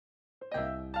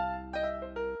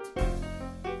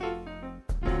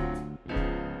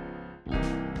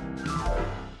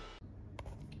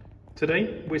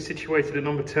Today we're situated at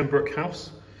number 10 Brook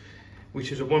House,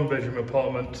 which is a one-bedroom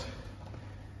apartment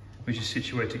which is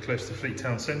situated close to Fleet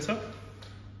Town Centre.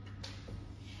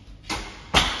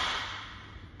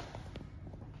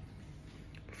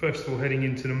 First of all, heading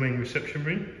into the main reception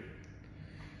room,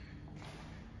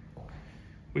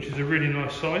 which is a really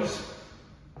nice size.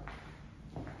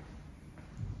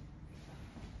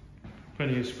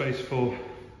 Plenty of space for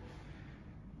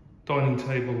dining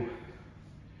table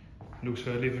and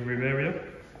also a living room area.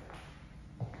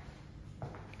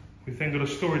 We've then got a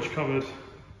storage cupboard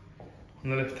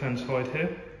on the left hand side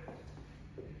here,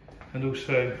 and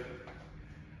also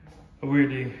a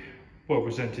really well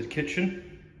presented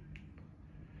kitchen.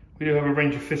 We do have a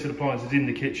range of fitted appliances in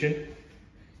the kitchen,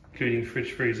 including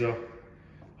fridge, freezer,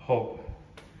 hob,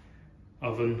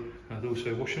 oven, and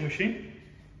also washing machine.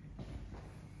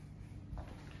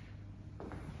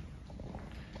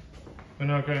 We're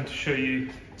now going to show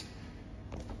you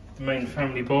the main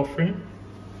family bathroom,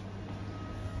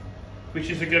 which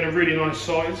is again a really nice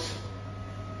size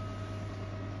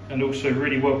and also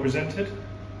really well presented.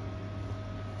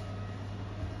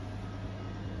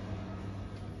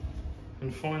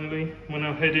 And finally, we're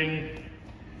now heading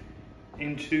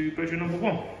into bedroom number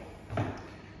 1,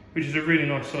 which is a really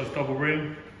nice sized double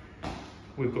room.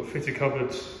 We've got fitted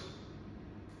cupboards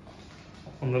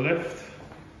on the left.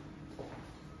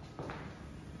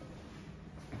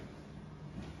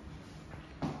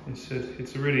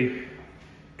 It's a really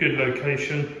good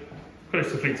location,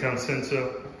 close to Fleet Town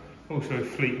Centre, also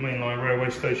Fleet Mainline Railway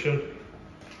Station,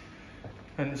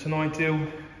 and it's an ideal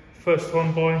first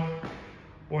time buy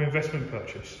or investment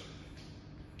purchase.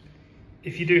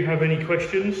 If you do have any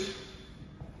questions,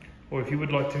 or if you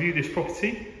would like to view this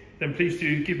property, then please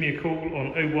do give me a call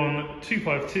on 01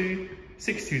 252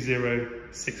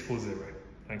 620 640.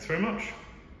 Thanks very much.